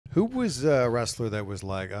Who was a wrestler that was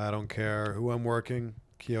like, I don't care who I'm working,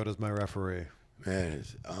 Chioda's my referee? Man,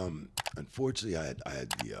 unfortunately, I had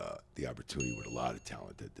the opportunity with a lot of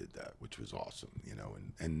talent that did that, which was awesome, you know,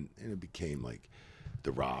 and it became like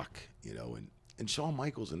The Rock, you know, and Shawn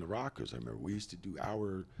Michaels and the Rockers. I remember we used to do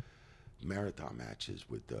our marathon matches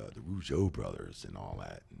with the Rougeau brothers and all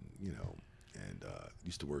that, and you know, and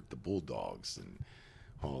used to work the Bulldogs and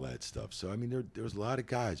all that stuff. So I mean, there was a lot of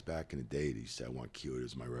guys back in the day that used to say, I want Chioda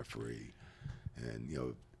as my referee, and you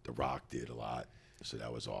know, The Rock did a lot, so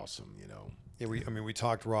that was awesome, you know. Yeah, we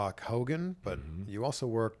talked Rock Hogan, but you also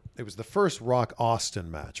worked. It was the first Rock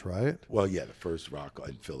Austin match, right? Well, yeah, the first Rock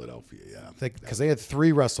in Philadelphia, yeah. Because they had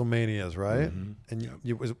 3 WrestleManias, right? And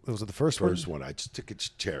was it the first one? First one, I just took a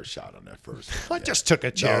chair shot on that first one. I just took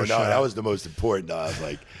a chair shot. No, that was the most important. I was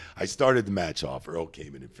like, I started the match off. Earl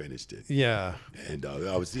came in and finished it. Yeah. And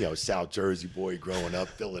I was, you know, South Jersey boy growing up,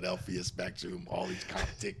 Philadelphia Spectrum, all these comp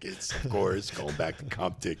tickets, of course, going back to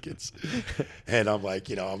comp tickets. And I'm like,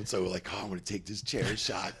 you know, I'm so like, oh, I'm going to take this chair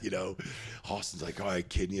shot, you know. Austin's like, all right,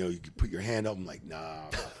 kid, you know, you can put your hand up. I'm like, nah,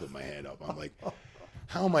 I'm not putting my hand up. I'm like,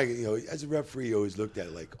 how am I, you know, as a referee, you always looked at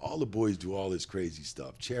it like all the boys do all this crazy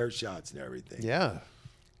stuff, chair shots and everything. Yeah.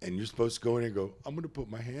 And you're supposed to go in and go, I'm going to put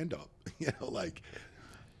my hand up, you know, like.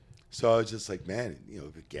 So I was just like, man, you know,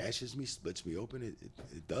 if it gashes me, splits me open,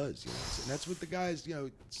 it does, you know. And that's what the guys, you know,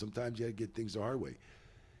 sometimes you got to get things the hard way.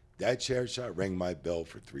 That chair shot rang my bell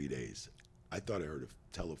for 3 days. I thought I heard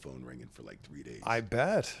a telephone ringing for like 3 days. I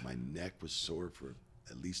bet. My neck was sore for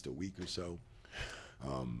at least a week or so.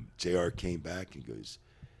 JR came back and goes,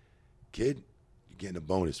 kid, you're getting a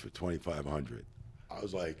bonus for $2,500. I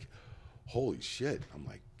was like, holy shit. I'm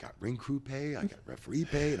like, got ring crew pay, I got referee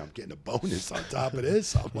pay, and I'm getting a bonus on top of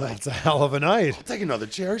this. I'm like, that's a hell of a night. I'll take another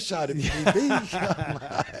chair shot if need be. I'm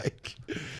like,